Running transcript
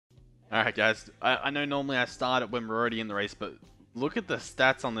Alright guys, I know normally I start it when we're already in the race, but look at the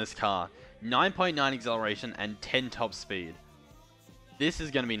stats on this car. 9.9 acceleration and 10 top speed. This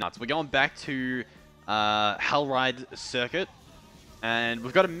is going to be nuts. We're going back to Hellride circuit, and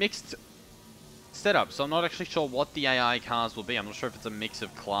we've got a mixed setup, so I'm not actually sure what the AI cars will be. I'm not sure if it's a mix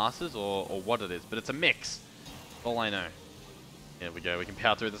of classes or what it is, but it's a mix. That's all I know. There we go, we can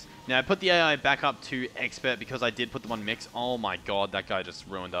power through this. Now I put the AI back up to expert because I did put them on mix. Oh my god, that guy just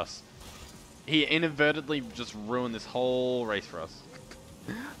ruined us. He inadvertently just ruined this whole race for us.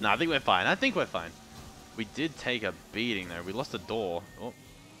 No, I think we're fine. I think we're fine. We did take a beating though. We lost a door. Oh,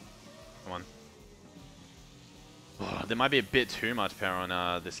 come on. Oh, there might be a bit too much power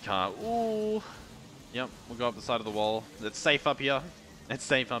on this car. Ooh. Yep, we'll go up the side of the wall. It's safe up here. It's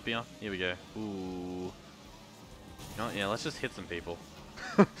safe up here. Here we go. Ooh. Yeah, let's just hit some people.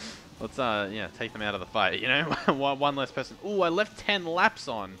 Let's, yeah, take them out of the fight, you know? One less person. Ooh, I left 10 laps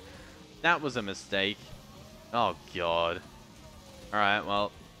on. That was a mistake. Oh, God. Alright,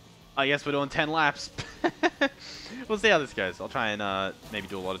 well, I guess we're doing 10 laps. We'll see how this goes. I'll try and maybe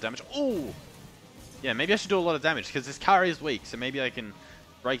do a lot of damage. Ooh! Yeah, maybe I should do a lot of damage, because this car is weak, so maybe I can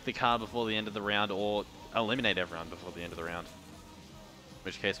break the car before the end of the round, or eliminate everyone before the end of the round. In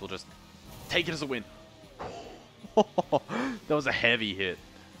which case, we'll just take it as a win. That was a heavy hit.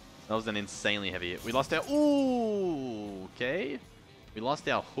 That was an insanely heavy hit. We lost our... Ooh! Okay. We lost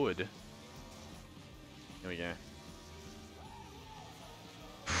our hood. Here we go.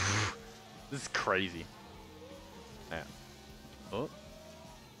 This is crazy. Yeah. Oh.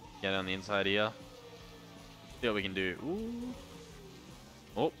 Get on the inside here. See what we can do. Ooh.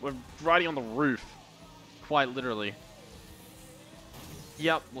 Oh, we're riding on the roof. Quite literally.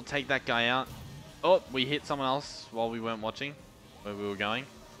 Yep, we'll take that guy out. Oh, we hit someone else while we weren't watching where we were going.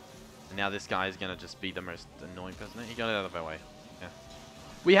 And now this guy is going to just be the most annoying person. He got it out of our way. Yeah.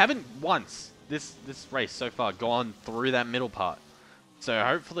 We haven't once this race so far gone through that middle part. So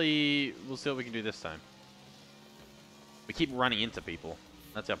hopefully we'll see what we can do this time. We keep running into people.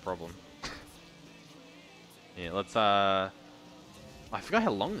 That's our problem. Yeah, let's I forgot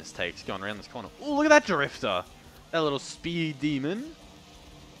how long this takes going around this corner. Oh, look at that drifter. That little speed demon.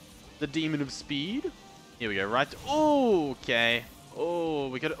 The demon of speed. Here we go, right. Oh, okay. Oh,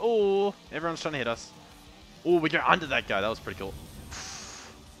 we could. Oh, everyone's trying to hit us. Oh, we go under that guy. That was pretty cool.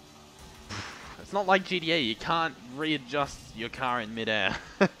 It's not like GTA. You can't readjust your car in midair,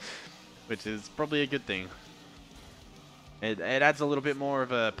 which is probably a good thing. It adds a little bit more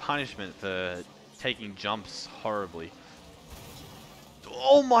of a punishment for taking jumps horribly.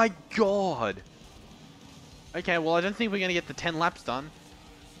 Oh my god. Okay, well, I don't think we're going to get the 10 laps done.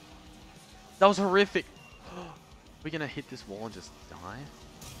 That was horrific. We're going to hit this wall and just die?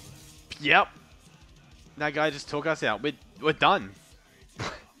 Yep. That guy just took us out. We're done.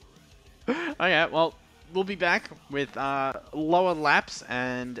 Okay, well, we'll be back with lower laps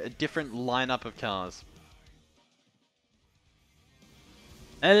and a different lineup of cars.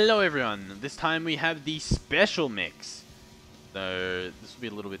 Hello everyone. This time we have the special mix. So this will be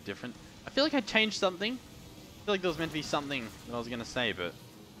a little bit different. I feel like I changed something. I feel like there was meant to be something that I was going to say, but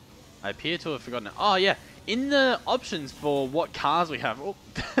I appear to have forgotten it. Oh yeah, in the options for what cars we have, oh,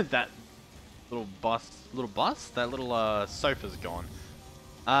 that little bus, that little sofa's gone.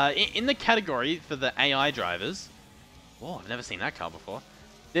 In the category for the AI drivers, oh, I've never seen that car before.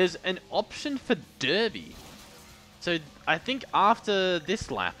 There's an option for Derby. So I think after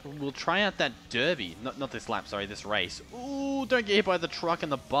this lap, we'll try out that Derby. Not this lap, sorry, this race. Ooh, don't get hit by the truck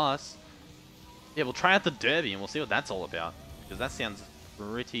and the bus. Yeah, we'll try out the Derby and we'll see what that's all about. Because that sounds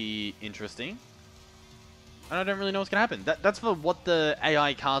pretty interesting. And I don't really know what's going to happen. That's for what the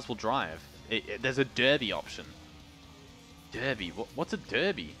AI cars will drive. There's a Derby option. Derby? What's a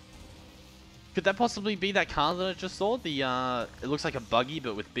Derby? Could that possibly be that car that I just saw? It looks like a buggy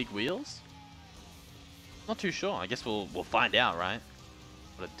but with big wheels? Not too sure. I guess we'll find out, right?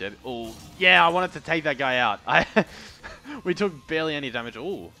 What a Derby. Oh, yeah, I wanted to take that guy out. We took barely any damage.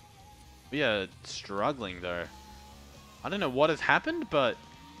 Oh, we are struggling though. I don't know what has happened, but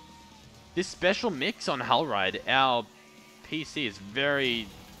this special mix on Hellride, our PC is very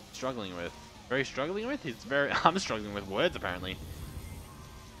struggling with. Very struggling with? I'm struggling with words apparently.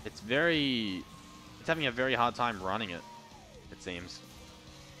 It's having a very hard time running it, it seems.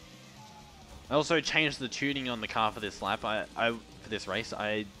 I also changed the tuning on the car for this lap. For this race,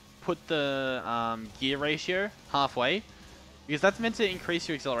 I put the gear ratio halfway because that's meant to increase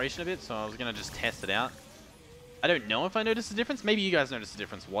your acceleration a bit. So I was gonna just test it out. I don't know if I noticed a difference. Maybe you guys noticed a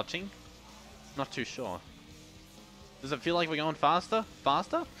difference watching. Not too sure. Does it feel like we're going faster?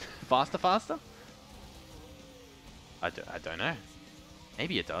 Faster? Faster? I don't know.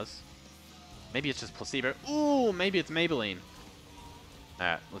 Maybe it does. Maybe it's just placebo. Ooh, maybe it's Maybelline.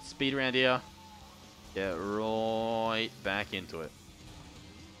 Alright, let's speed around here. Get right back into it.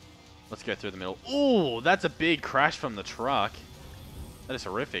 Let's go through the middle. Ooh, that's a big crash from the truck. That is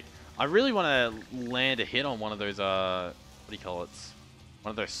horrific. I really want to land a hit on one of those, what do you call it?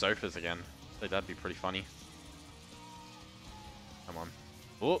 One of those sofas again. I think that'd be pretty funny. Come on.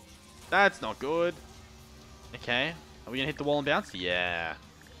 Oh, that's not good. Okay. Are we going to hit the wall and bounce? Yeah.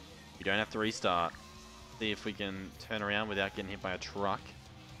 We don't have to restart. See if we can turn around without getting hit by a truck.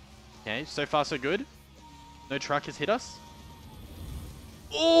 Okay, so far so good. No truck has hit us.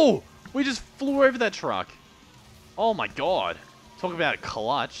 Oh! We just flew over that truck. Oh my god. Talk about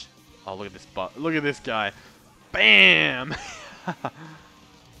clutch. Oh, look at this look at this guy. Bam!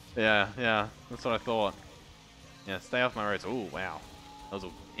 yeah. That's what I thought. Yeah, stay off my roads. Oh, wow. That was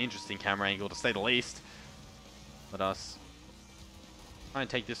an interesting camera angle, to say the least. Let us try and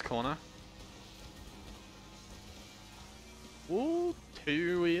take this corner. Ooh,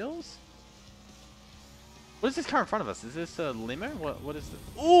 2 wheels. What is this car in front of us? Is this a limo? What is this?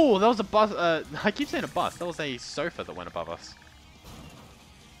 Ooh, that was a bus. I keep saying a bus. That was a sofa that went above us.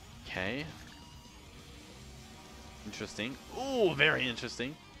 Okay. Interesting. Ooh, very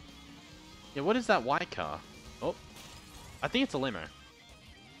interesting. Yeah, what is that white car? Oh, I think it's a limo.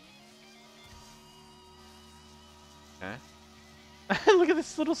 Okay. Look at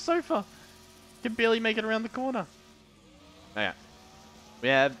this little sofa. Can barely make it around the corner. Oh, yeah. We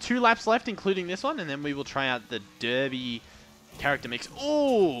have 2 laps left, including this one, and then we will try out the Derby character mix.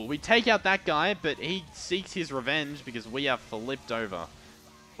 Ooh, we take out that guy, but he seeks his revenge because we are flipped over.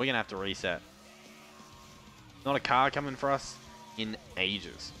 We're going to have to reset. Not a car coming for us in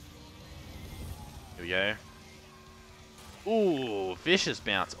ages. Here we go. Ooh, vicious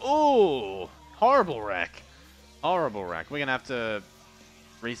bounce. Ooh, horrible wreck. Horrible wreck. We're going to have to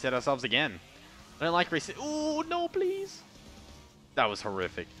reset ourselves again. I don't like reset. Ooh, no, please. That was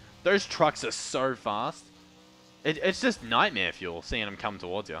horrific. Those trucks are so fast. It's just nightmare fuel seeing them come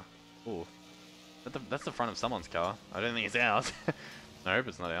towards you. Ooh. That's the front of someone's car. I don't think it's ours. I hope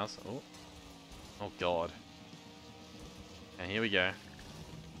it's not ours. Oh. Oh, God. And here we go.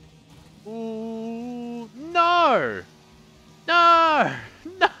 Ooh. No! No!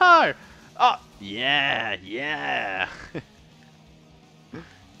 No! Oh, yeah, yeah.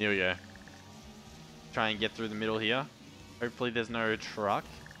 Here we go. Try and get through the middle here. Hopefully there's no truck.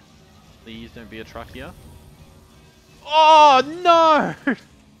 Please don't be a truck here. Oh, no!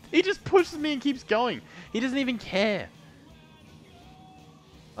 He just pushes me and keeps going. He doesn't even care.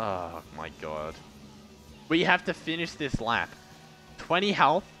 Oh, my God. We have to finish this lap. 20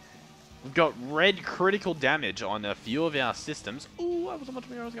 health. We've got red critical damage on a few of our systems. Ooh, I wasn't much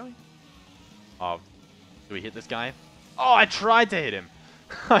where I was going. Oh, do we hit this guy? Oh, I tried to hit him.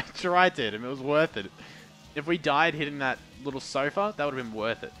 I tried to hit him. It was worth it. If we died hitting that little sofa, that would have been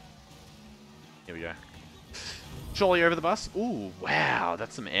worth it. Here we go. Surely over the bus. Ooh, wow.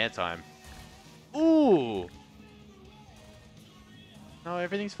 That's some airtime. Ooh. No,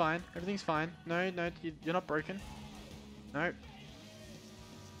 everything's fine. Everything's fine. No, you're not broken. No.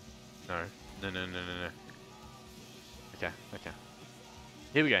 No. No. Okay.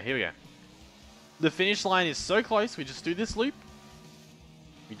 Here we go. The finish line is so close. We just do this loop.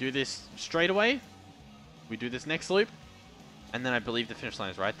 We do this straight away. We do this next loop. And then I believe the finish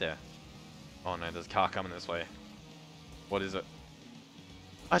line is right there. Oh no, there's a car coming this way. What is it?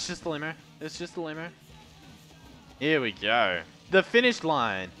 Oh, it's just the limo. It's just the limo. Here we go. The finish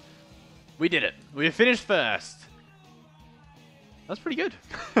line. We did it. We finished first. That's pretty good.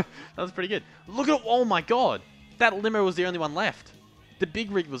 That was pretty good. Look at, oh my God. That limo was the only one left. The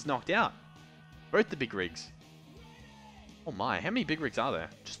big rig was knocked out. Both the big rigs. Oh my, how many big rigs are there?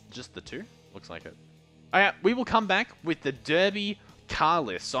 Just the 2? Looks like it. Alright, we will come back with the Derby car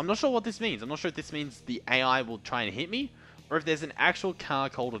list. So I'm not sure what this means. I'm not sure if this means the AI will try and hit me, or if there's an actual car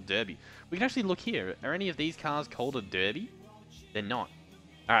called a Derby. We can actually look here. Are any of these cars called a Derby? They're not.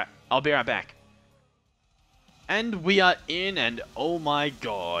 Alright, I'll be right back. And we are in, and oh my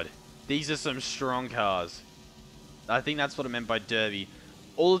God. These are some strong cars. I think that's what it meant by Derby.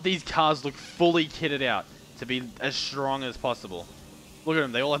 All of these cars look fully kitted out to be as strong as possible. Look at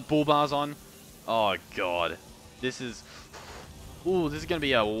them. They all have bull bars on. Oh, God. This is... Ooh, this is going to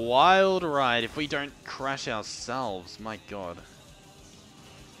be a wild ride if we don't crash ourselves. My God.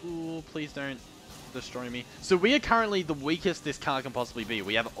 Ooh, please don't destroy me. So we are currently the weakest this car can possibly be.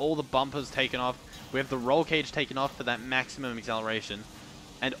 We have all the bumpers taken off. We have the roll cage taken off for that maximum acceleration.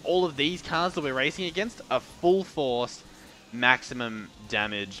 And all of these cars that we're racing against are full force, maximum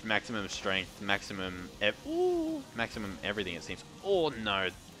damage, maximum strength, maximum... maximum everything, it seems. Oh, no.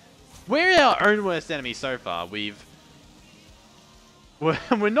 We're our own worst enemy so far. We're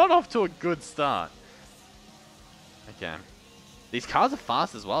not off to a good start. Okay. These cars are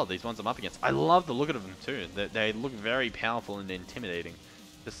fast as well, these ones I'm up against. I love the look of them too. They look very powerful and intimidating,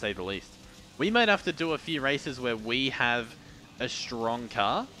 to say the least. We might have to do a few races where we have a strong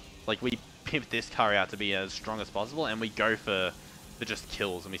car. Like, we pimp this car out to be as strong as possible, and we go for just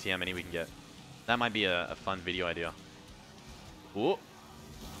kills, and we see how many we can get. That might be a fun video idea. Ooh.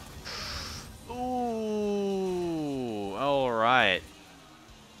 Ooh. Alright.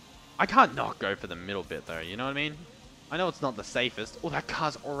 I can't not go for the middle bit, though, you know what I mean? I know it's not the safest. Oh, that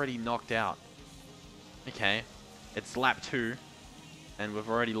car's already knocked out. Okay. It's lap 2. And we've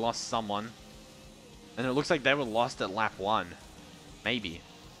already lost someone. And it looks like they were lost at lap 1. Maybe.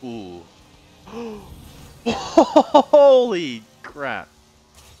 Ooh. Holy crap.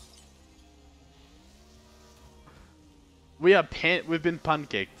 We've been pun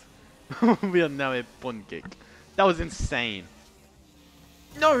kicked. We are now a pun kicked. That was insane.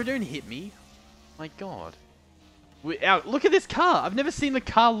 No, don't hit me. My god. Look at this car. I've never seen the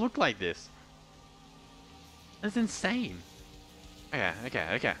car look like this. That's insane.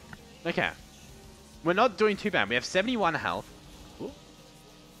 Okay. We're not doing too bad. We have 71 health. Ooh.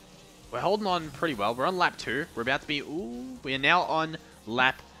 We're holding on pretty well. We're on lap 2. We're about to be... Ooh. We are now on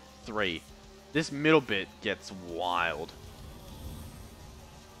lap 3. This middle bit gets wild.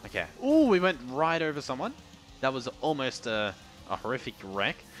 Okay. Ooh, we went right over someone. That was almost a horrific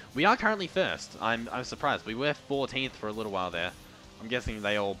wreck. We are currently first. I'm surprised. We were 14th for a little while there. I'm guessing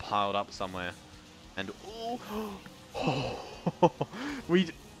they all piled up somewhere. And ooh,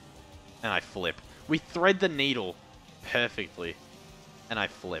 and I flip. We thread the needle perfectly, and I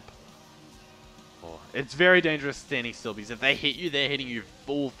flip. Oh, it's very dangerous standing still because if they hit you, they're hitting you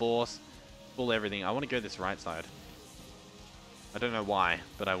full force, full everything. I want to go this right side. I don't know why,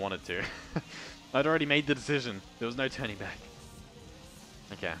 but I wanted to. I'd already made the decision. There was no turning back.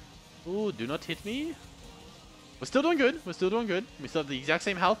 Okay. Ooh, do not hit me. We're still doing good. We're still doing good. We still have the exact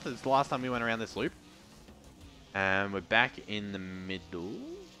same health as the last time we went around this loop. And we're back in the middle.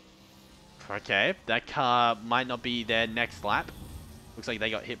 Okay, that car might not be there next lap. Looks like they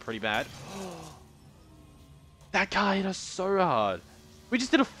got hit pretty bad. That car hit us so hard. We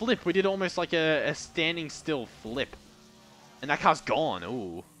just did a flip. We did almost like a standing still flip. And that car's gone.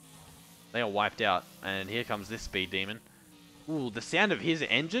 Ooh. They are wiped out. And here comes this speed demon. Ooh, the sound of his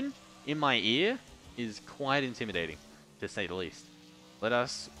engine in my ear is quite intimidating, to say the least. Let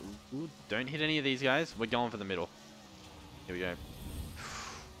us... Ooh, don't hit any of these guys. We're going for the middle. Here we go.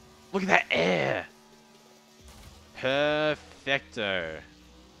 Look at that air! Perfecto.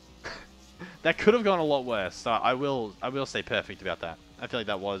 That could have gone a lot worse, so I will say perfect about that. I feel like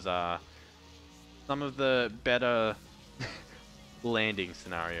that was some of the better landing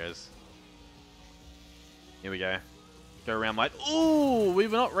scenarios. Here we go. Go around wide. Ooh, we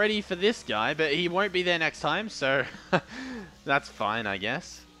were not ready for this guy, but he won't be there next time, so that's fine, I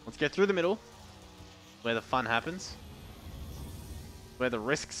guess. Let's go through the middle, where the fun happens, where the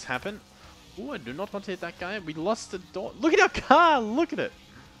risks happen. Ooh, I do not want to hit that guy. We lost the door. Look at our car. Look at it.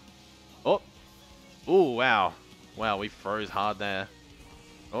 Oh. Ooh, wow. Wow, we froze hard there.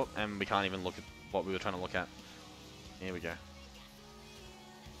 Oh, and we can't even look at what we were trying to look at. Here we go.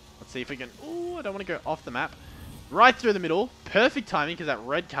 Let's see if we can... Ooh, I don't want to go off the map. Right through the middle. Perfect timing because that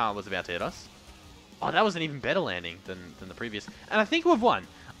red car was about to hit us. Oh, that was an even better landing than the previous. And I think we've won.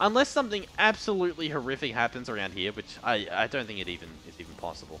 Unless something absolutely horrific happens around here, which I don't think is even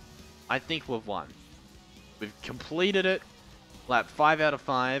possible. I think we've won. We've completed it. Lap 5 out of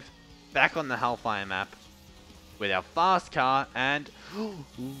 5. Back on the Hellfire map. With our fast car. And...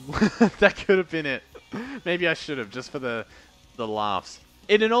 that could have been it. Maybe I should have, just for the laughs.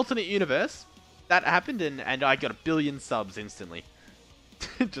 In an alternate universe... That happened and I got 1 billion subs instantly.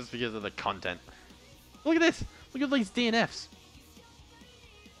 Just because of the content. Look at this. Look at these DNFs.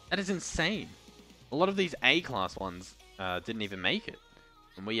 That is insane. A lot of these A-class ones didn't even make it.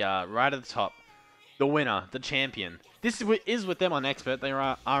 And we are right at the top. The winner. The champion. This is with them on Expert. They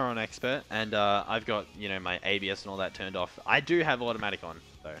are on Expert. And I've got, you know, my ABS and all that turned off. I do have automatic on.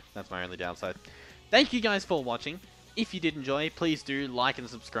 So that's my only downside. Thank you guys for watching. If you did enjoy, please do like and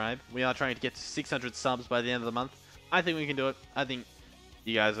subscribe. We are trying to get to 600 subs by the end of the month. I think we can do it. I think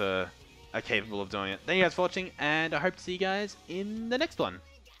you guys are capable of doing it. Thank you guys for watching, and I hope to see you guys in the next one.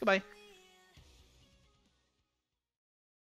 Goodbye.